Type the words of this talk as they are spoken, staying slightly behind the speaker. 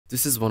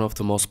This is one of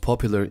the most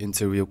popular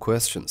interview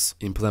questions.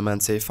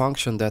 Implement a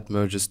function that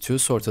merges two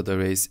sorted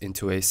arrays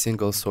into a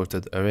single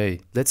sorted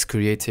array. Let's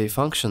create a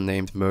function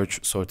named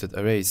merge sorted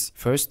arrays.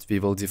 First, we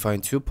will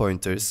define two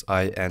pointers,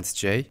 I and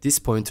j. These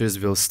pointers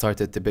will start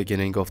at the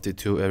beginning of the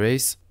two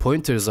arrays.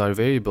 Pointers are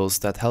variables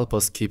that help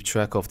us keep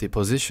track of the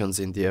positions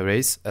in the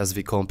arrays as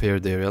we compare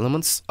their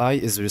elements. I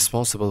is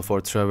responsible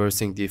for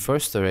traversing the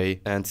first array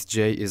and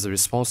j is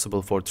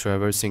responsible for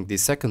traversing the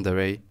second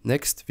array.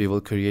 Next, we will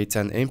create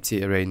an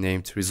empty array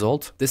named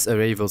result. This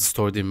array will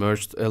store the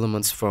merged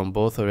elements from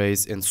both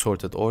arrays in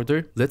sorted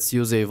order. Let's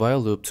use a while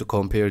loop to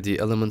compare the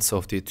elements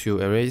of the two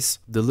arrays.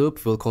 The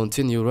loop will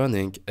continue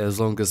running as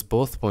long as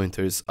both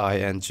pointers I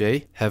and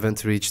j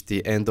haven't reached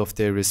the end of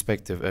their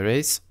respective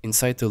arrays.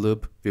 Inside the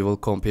loop, we will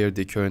compare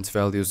the current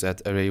values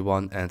at array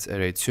 1 and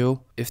array 2.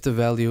 If the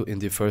value in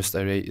the first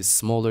array is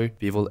smaller,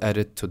 we will add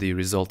it to the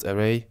result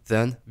array.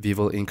 Then we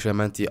will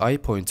increment the I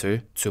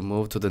pointer to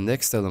move to the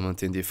next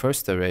element in the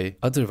first array.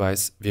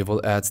 Otherwise, we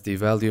will add the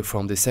value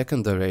from the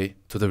second array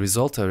to the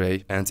result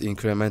array and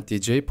increment the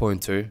j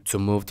pointer to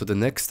move to the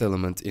next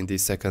element in the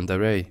second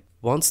array.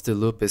 Once the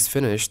loop is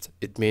finished,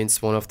 it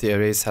means one of the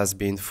arrays has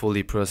been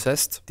fully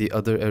processed. The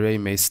other array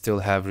may still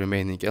have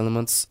remaining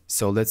elements,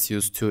 so let's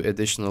use two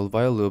additional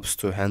while loops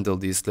to handle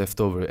these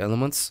leftover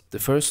elements. The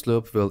first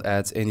loop will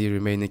add any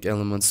remaining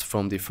elements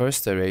from the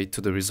first array to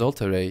the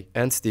result array,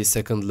 and the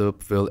second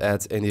loop will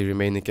add any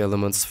remaining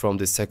elements from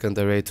the second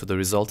array to the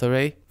result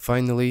array.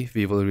 Finally,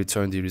 we will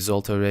return the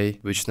result array,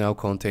 which now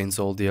contains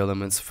all the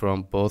elements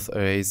from both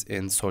arrays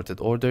in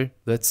sorted order.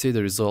 Let's see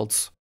the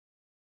results.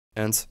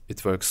 And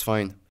it works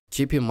fine.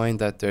 Keep in mind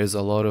that there is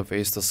a lot of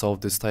ways to solve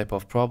this type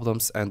of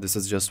problems, and this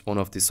is just one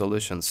of the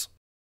solutions.